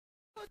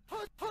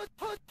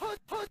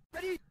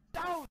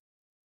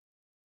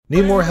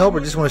Need more help or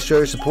just want to show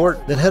your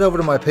support? Then head over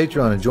to my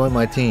Patreon and join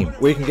my team,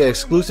 where you can get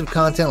exclusive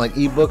content like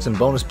ebooks and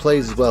bonus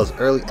plays, as well as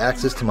early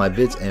access to my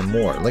vids and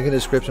more. Link in the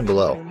description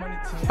below.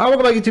 Alright,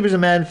 welcome back, YouTubers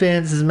and Madden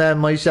fans. This is Madden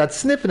Money Shot,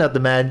 sniffing out the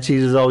Madden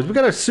cheese as always. We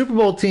got our Super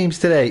Bowl teams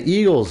today: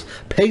 Eagles,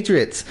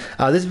 Patriots.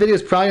 This video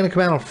is probably going to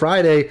come out on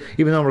Friday,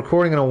 even though I'm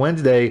recording it on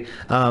Wednesday.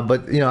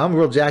 But you know, I'm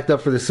real jacked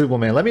up for the Super Bowl,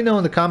 man. Let me know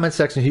in the comment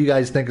section who you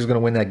guys think is going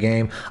to win that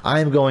game.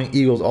 I am going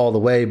Eagles all the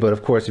way, but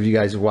of course, if you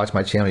guys watch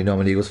my channel, you know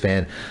I'm an Eagles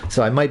fan,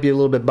 so I might be a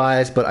little bit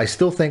biased, but I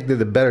still think they're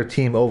the better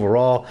team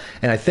overall,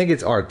 and I think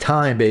it's our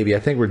time, baby. I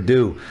think we're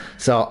due.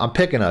 So I'm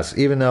picking us,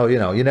 even though, you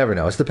know, you never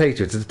know. It's the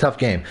Patriots. It's a tough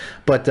game.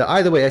 But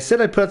either way, I said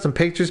I'd put out some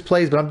Patriots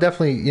plays, but I'm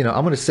definitely, you know,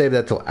 I'm going to save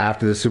that till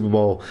after the Super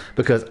Bowl,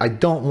 because I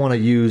don't want to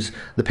use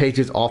the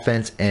Patriots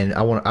offense, and I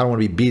don't want to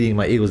be beating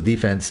my Eagles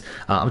defense.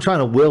 I'm trying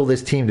to will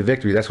this team to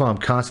victory. That's why I'm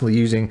constantly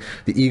using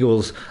the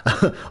Eagles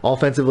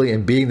offensively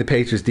and beating the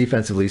Patriots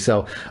defensively.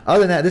 So other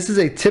than that, this is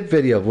a tip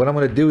video. What I'm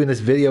going to do in this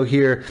video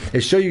here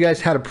is show you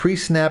guys how to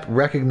pre-snap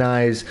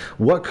recognize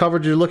what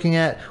coverage you're looking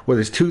at,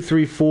 whether it's 2,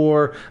 3,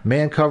 4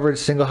 man coverage,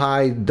 single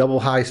high, double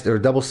high, or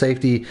double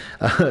safety,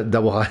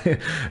 double high,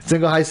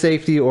 single high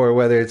safety, or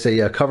whether it's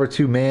a cover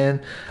 2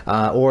 man,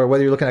 or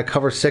whether you're looking at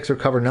cover 6 or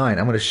cover 9.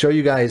 I'm going to show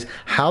you guys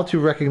how to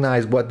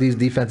recognize what these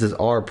defenses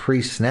are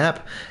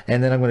pre-snap,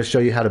 and then I'm going to show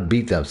you how to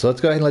beat them. So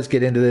let's go ahead and let's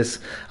get into this.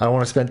 I don't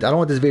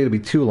want this video to be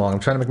too long. I'm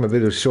trying to make my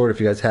videos short if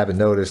you guys haven't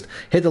noticed.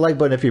 Hit the like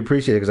button if you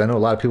appreciate it, because I know a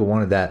lot of people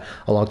wanted that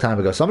a long time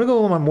ago. So I'm going to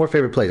go with one of my more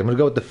favorite plays. I'm going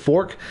to go with the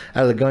fork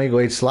out of the gun eagle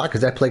 8 slot,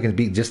 because that play can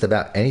beat just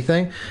about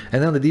anything.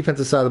 And then on the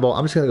defensive side of the ball,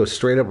 I'm just going to go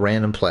straight up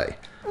random play.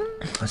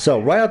 So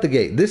right out the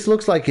gate, this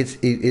looks like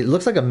it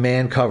looks like a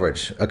man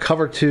coverage, a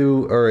cover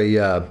 2 or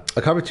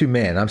a cover 2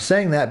 man. I'm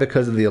saying that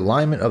because of the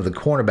alignment of the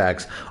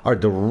cornerbacks are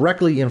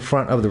directly in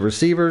front of the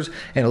receivers,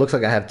 and it looks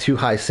like I have 2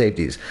 high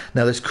safeties.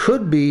 Now this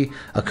could be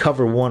a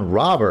cover 1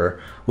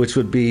 robber, which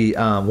would be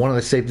one of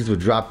the safeties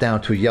would drop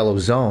down to a yellow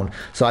zone.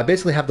 So I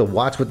basically have to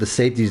watch what the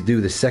safeties do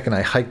the second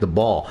I hike the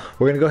ball.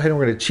 We're going to go ahead and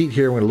we're going to cheat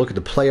here. We're going to look at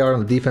the play art on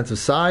the defensive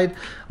side.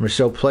 I'm going to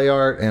show play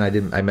art,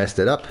 and I messed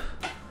it up.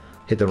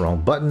 Hit the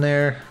wrong button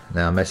there.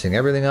 Now I'm messing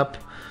everything up.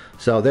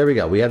 So there we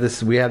go. We have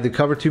this. We have the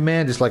cover 2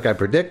 man, just like I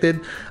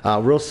predicted.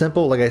 Real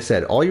simple. Like I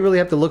said, all you really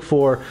have to look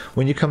for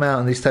when you come out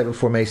in these type of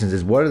formations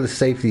is what are the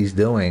safeties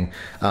doing,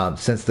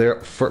 since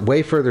they're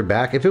way further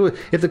back. If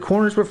the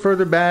corners were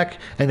further back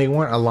and they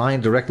weren't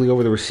aligned directly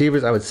over the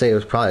receivers, I would say it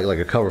was probably like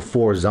a cover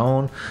 4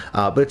 zone.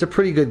 But it's a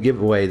pretty good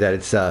giveaway that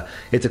it's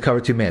a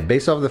cover 2 man,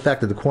 based off of the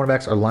fact that the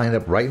cornerbacks are lined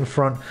up right in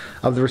front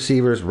of the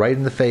receivers, right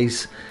in the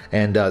face,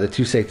 and the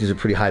 2 safeties are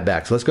pretty high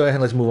back. So let's go ahead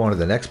and let's move on to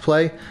the next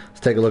play. Let's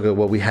take a look at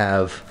what we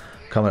have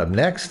coming up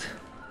next.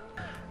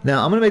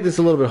 Now I'm going to make this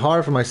a little bit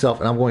harder for myself,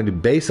 and I'm going to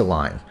base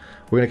align.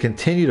 We're going to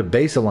continue to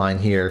base align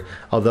here,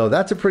 although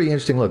that's a pretty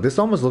interesting look. This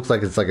almost looks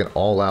like it's like an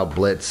all-out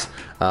blitz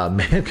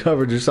man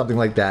coverage or something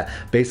like that,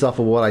 based off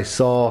of what I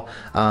saw.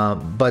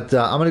 But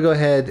I'm going to go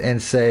ahead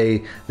and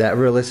say that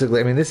realistically,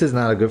 I mean, this is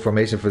not a good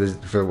formation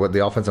for what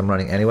the offense I'm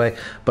running anyway,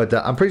 but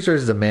I'm pretty sure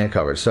this is a man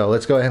coverage. So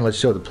let's go ahead and let's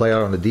show the play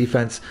out on the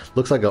defense.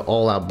 Looks like an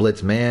all-out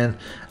blitz man.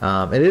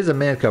 It is a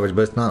man coverage,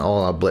 but it's not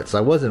all-out blitz. So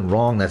I wasn't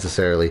wrong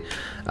necessarily.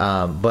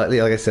 But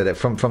yeah, like I said,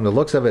 from the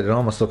looks of it, it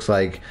almost looks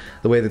like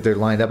the way that they're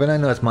lined up, and I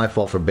know it's my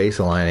fault for base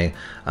aligning,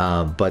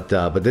 but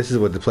this is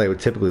what the play would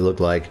typically look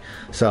like.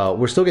 So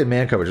we're still getting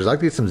man coverages. I'd like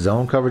to get some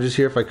zone coverages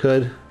here if I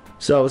could.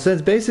 So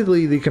since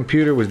basically the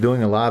computer was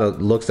doing a lot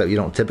of looks that you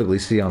don't typically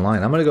see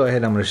online, I'm going to go ahead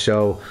and I'm going to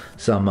show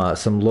some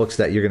looks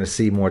that you're going to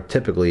see more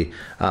typically.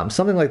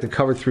 Something like the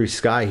cover 3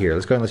 sky here.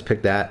 Let's go ahead and let's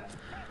pick that.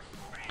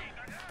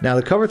 Now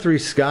the cover 3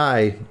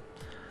 sky,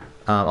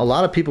 a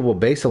lot of people will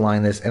base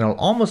align this, and it'll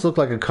almost look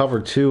like a cover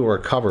 2 or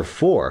a cover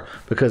 4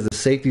 because the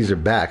safeties are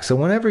back. So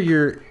whenever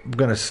you're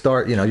going to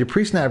start, you know, your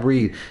pre-snap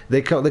read,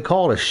 they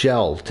call it a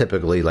shell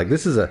typically. Like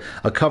this is a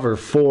cover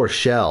 4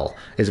 shell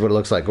is what it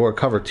looks like, or a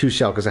cover 2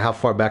 shell because of how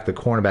far back the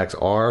cornerbacks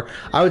are.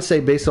 I would say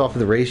based off of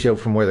the ratio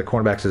from where the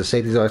cornerbacks to the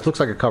safeties are, it looks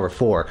like a cover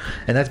 4,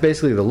 and that's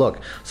basically the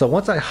look. So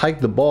once I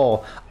hike the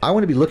ball, I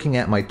want to be looking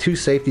at my 2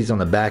 safeties on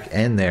the back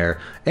end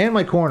there, and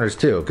my corners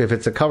too. If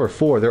it's a cover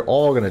 4, they're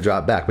all going to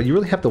drop back, but you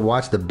really have to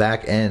watch the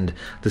back end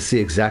to see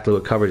exactly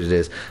what coverage it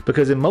is,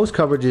 because in most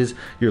coverages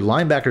your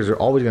linebackers are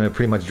always going to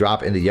pretty much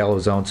drop into yellow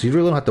zone, so you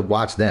really don't have to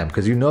watch them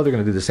because you know they're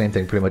going to do the same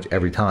thing pretty much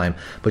every time,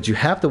 but you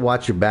have to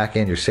watch your back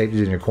end, your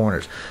safeties, and your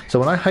corners. So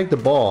when I hike the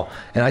ball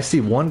and I see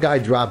one guy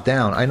drop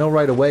down, I know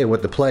right away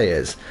what the play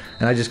is,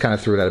 and I just kind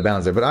of threw it out of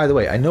bounds there, but either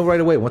way I know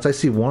right away once I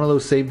see one of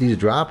those safeties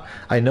drop,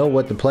 I know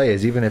what the play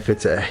is, even if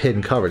it's a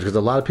hidden coverage, because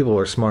a lot of people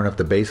are smart enough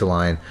to base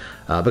align,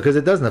 because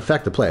it doesn't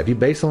affect the play. If you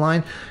base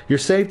align, your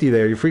safety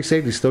there, your free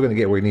safety is still going to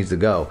get where he needs to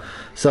go.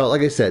 So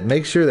like I said,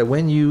 make sure that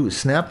when you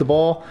snap the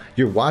ball,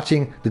 you're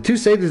watching the 2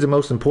 safeties are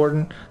most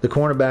important. The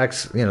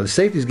cornerbacks, you know, the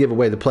safeties give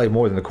away the play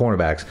more than the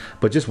cornerbacks,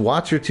 but just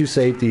watch your 2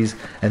 safeties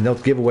and they'll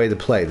give away the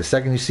play. The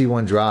second you see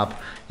one drop,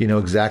 you know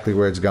exactly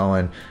where it's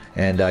going,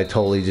 and I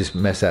totally just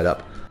messed that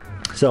up.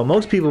 So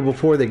most people,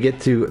 before they get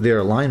to their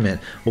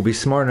alignment, will be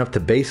smart enough to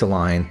base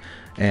align,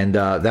 and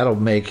that'll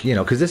make, you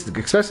know, because this,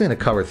 especially in a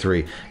cover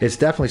 3, it's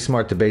definitely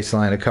smart to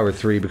baseline a cover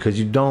 3, because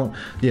you don't,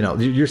 you know,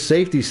 your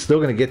safety's still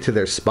going to get to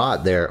their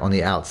spot there on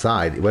the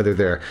outside, whether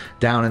they're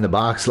down in the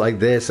box like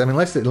this. I mean,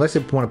 unless they want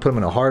to put them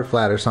in a hard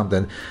flat or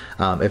something,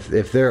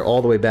 if they're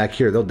all the way back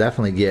here, they'll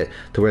definitely get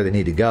to where they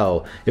need to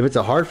go. If it's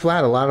a hard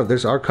flat,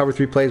 there's our cover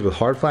 3 plays with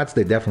hard flats,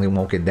 they definitely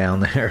won't get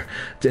down there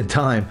in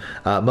time,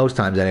 most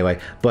times anyway.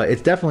 But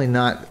it's definitely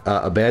not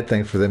a bad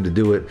thing for them to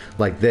do it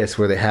like this,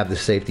 where they have the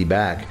safety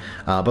back.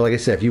 But like I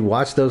said, if you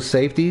watch those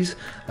safeties,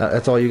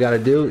 that's all you got to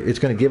do. It's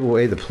going to give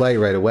away the play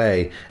right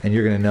away, and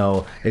you're going to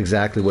know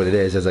exactly what it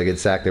is as I get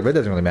sacked there, but it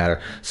doesn't really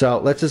matter. So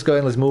let's just go ahead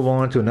and let's move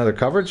on to another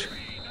coverage.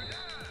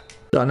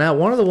 So now,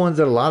 one of the ones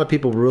that a lot of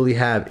people really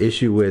have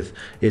issue with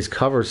is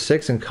cover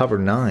 6 and cover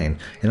 9.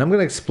 And I'm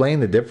going to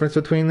explain the difference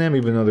between them,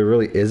 even though there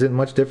really isn't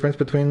much difference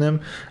between them.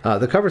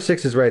 The cover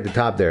 6 is right at the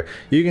top there.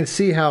 You can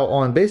see how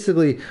on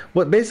basically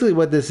what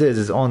this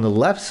is on the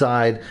left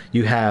side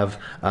you have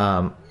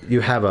a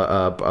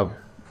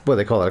what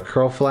they call it, a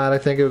curl flat, I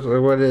think is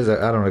what it is.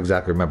 I don't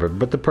exactly remember,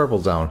 but the purple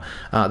zone.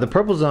 The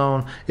purple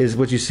zone is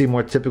what you see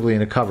more typically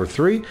in a cover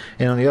 3,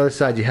 and on the other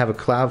side you have a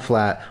cloud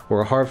flat or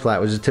a hard flat,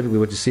 which is typically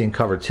what you see in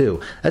cover 2.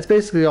 That's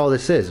basically all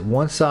this is.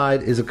 One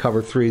side is a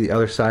cover 3, the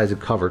other side is a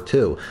cover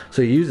 2.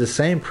 So you use the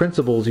same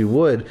principles you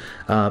would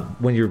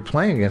when you're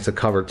playing against a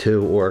cover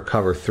 2 or a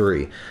cover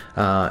 3.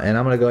 And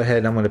I'm going to go ahead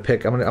and I'm going to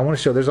pick, I want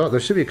to show, there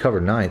should be a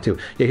cover 9 too.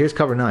 Yeah, here's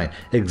cover 9.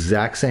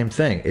 Exact same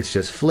thing. It's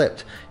just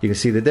flipped. You can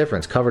see the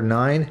difference. Cover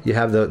 9, you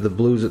have the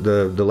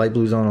light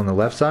blue zone on the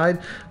left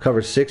side.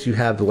 Cover 6, you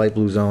have the light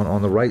blue zone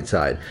on the right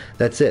side.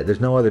 That's it.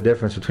 There's no other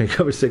difference between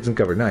cover 6 and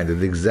cover 9. They're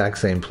the exact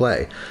same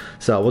play.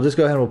 So we'll just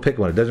go ahead and we'll pick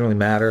one. It doesn't really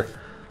matter.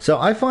 So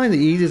I find the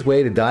easiest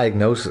way to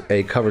diagnose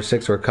a cover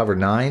 6 or a cover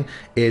 9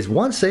 is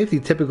one safety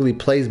typically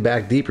plays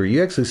back deeper.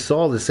 You actually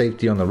saw the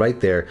safety on the right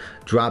there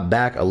drop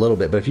back a little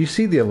bit, but if you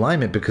see the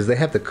alignment, because they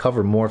have to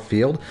cover more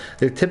field,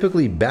 they're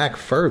typically back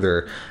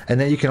further. And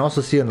then you can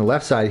also see on the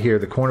left side here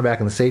the cornerback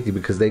and the safety,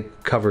 because they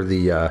cover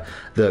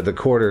the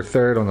quarter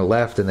third on the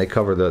left and they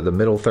cover the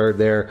middle third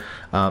there.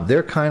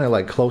 They're kind of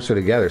like closer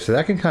together, so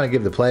that can kind of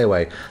give the play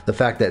away. The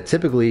fact that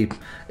typically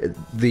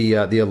the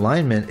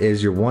alignment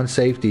is your one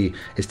safety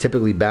is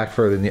typically back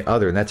further than the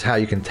other, and that's how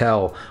you can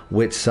tell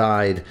which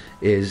side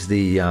is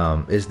the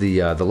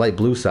light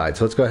blue side.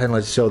 So let's go ahead and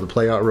let's show the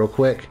play out real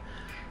quick.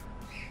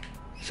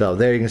 So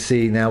there you can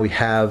see now we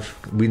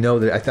know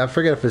that, I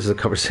forget if this is a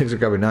cover 6 or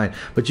cover 9,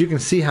 but you can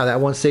see how that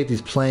one safety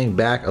is playing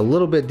back a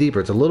little bit deeper.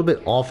 It's a little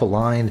bit off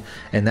aligned,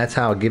 and that's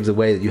how it gives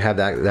away that you have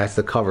that's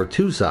the cover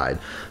 2 side.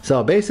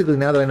 So basically,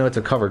 now that I know it's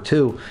a cover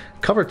 2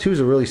 is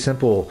a really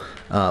simple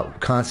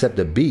concept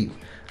to beat.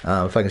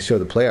 If I can show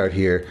the play out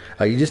here,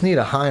 you just need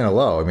a high and a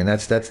low. I mean,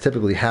 that's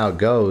typically how it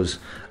goes.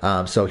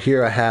 So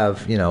here I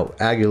have, you know,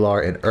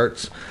 Aguilar and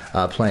Ertz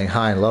playing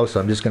high and low, so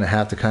I'm just going to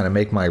have to kind of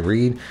make my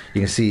read.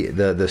 You can see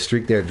the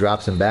streak there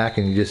drops him back,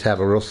 and you just have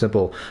a real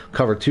simple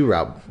cover 2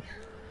 route.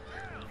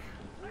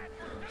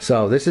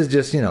 So this is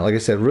just, you know, like I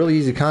said, really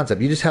easy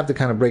concept. You just have to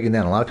kind of break it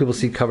down. A lot of people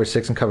see cover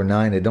 6 and cover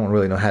 9. They don't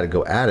really know how to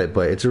go at it,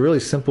 but it's a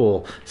really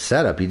simple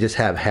setup. You just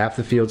have half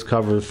the field's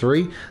cover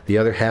 3, the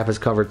other half is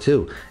cover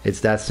 2. It's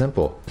that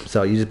simple.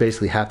 So you just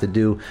basically have to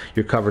do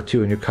your cover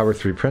 2 and your cover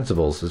 3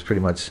 principles is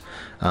pretty much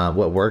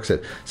what works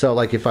it. So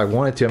like if I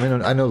wanted to, I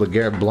mean, I know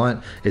LeGarrette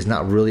Blount is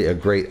not really a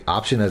great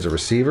option as a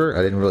receiver.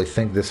 I didn't really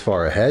think this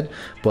far ahead,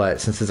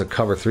 but since there's a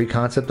cover 3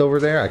 concept over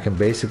there, I can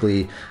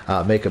basically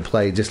make a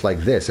play just like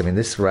this. I mean,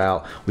 this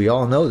route, we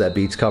all know that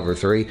beats cover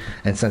 3,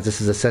 and since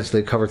this is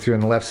essentially a cover 3 on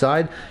the left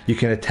side, you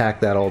can attack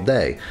that all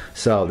day.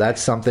 So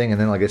that's something.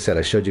 And then, like I said,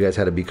 I showed you guys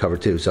how to beat cover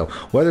 2. So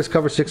whether it's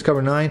cover 6,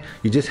 cover 9,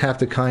 you just have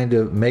to kind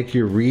of make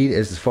your read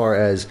as far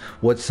as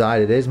what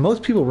side it is.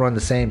 Most people run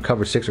the same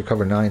cover 6 or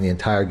cover 9 the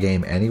entire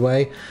game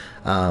anyway.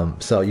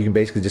 So you can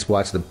basically just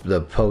watch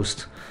the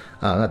post.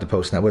 Not the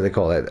post snap, what do they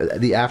call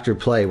it? The after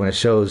play, when it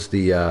shows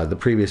the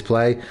previous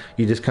play,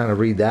 you just kind of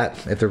read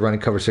that. If they're running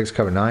cover 6,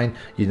 cover 9,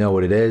 you know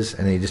what it is,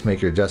 and then you just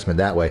make your adjustment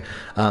that way.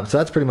 So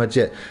that's pretty much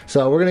it.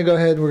 So we're going to go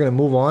ahead and we're going to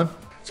move on.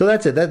 So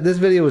that's it. This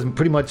video was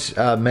pretty much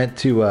meant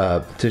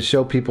to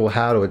show people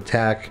how to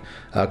attack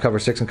cover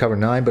 6 and cover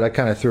 9, but I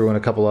kind of threw in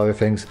a couple other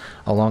things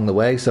along the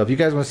way. So if you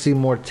guys want to see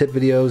more tip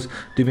videos,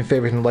 do me a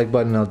favor, hit the like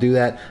button and I'll do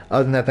that.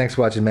 Other than that, thanks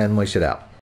for watching. Man, Money Shot out.